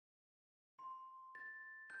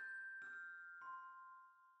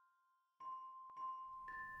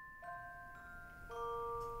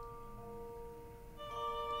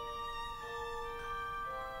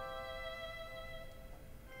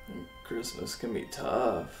Christmas can be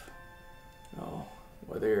tough. You know,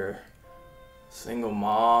 whether you're a single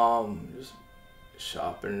mom, just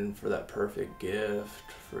shopping for that perfect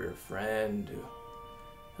gift for your friend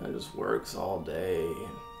who just works all day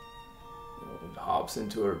and hops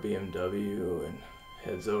into her BMW and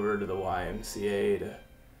heads over to the YMCA to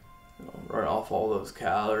run off all those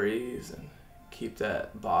calories and keep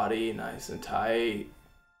that body nice and tight.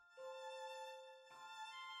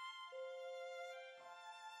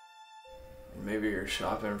 Or maybe you're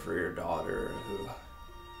shopping for your daughter who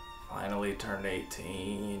finally turned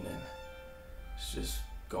 18 and is just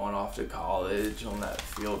going off to college on that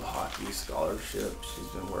field hockey scholarship she's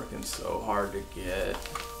been working so hard to get.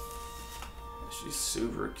 She's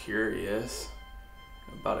super curious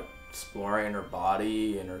about exploring her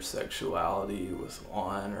body and her sexuality with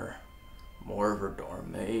one or more of her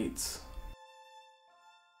dorm mates.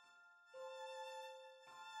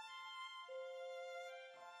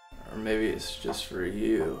 Or maybe it's just for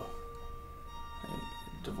you.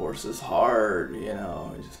 Divorce is hard, you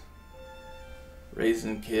know. Just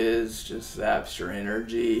raising kids just zaps your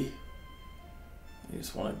energy. You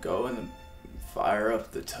just want to go and fire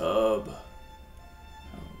up the tub,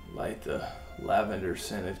 light the lavender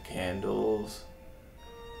scented candles,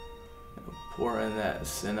 pour in that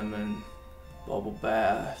cinnamon bubble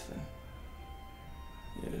bath,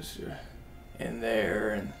 and you're in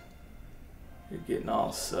there and you're getting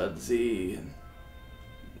all sudsy and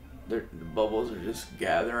the bubbles are just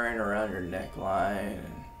gathering around your neckline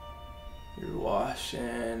and you're washing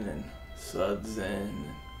and sudsing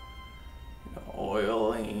and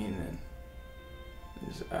oiling, and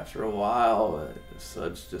just after a while the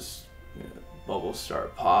suds just bubbles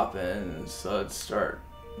start popping and suds start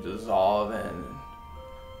dissolving and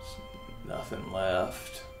there's nothing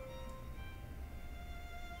left.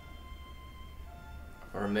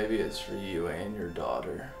 Or maybe it's for you and your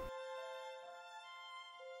daughter.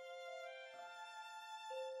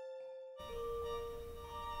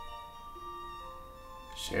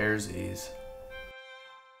 Sharesies.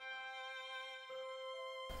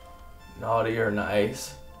 Naughty or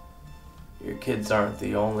nice, your kids aren't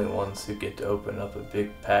the only ones who get to open up a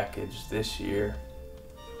big package this year.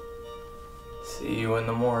 See you in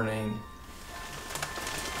the morning.